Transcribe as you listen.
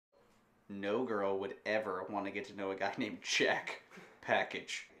no girl would ever want to get to know a guy named Jack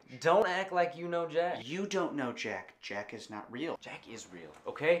Package. Don't act like you know Jack. You don't know Jack. Jack is not real. Jack is real,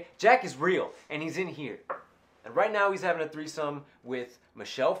 okay? Jack is real, and he's in here. And right now he's having a threesome with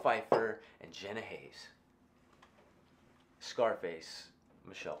Michelle Pfeiffer and Jenna Hayes. Scarface,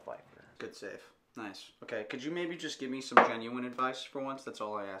 Michelle Pfeiffer. Good save. Nice. Okay, could you maybe just give me some genuine advice for once? That's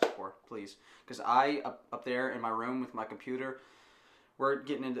all I ask for, please. Because up there in my room with my computer, we're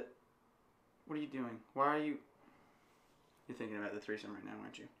getting into... What are you doing? Why are you... You're thinking about the threesome right now,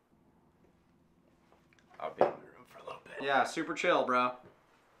 aren't you? I'll be in the room for a little bit. Yeah, super chill, bro.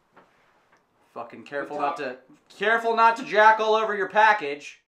 Fucking careful not to jack all over your package.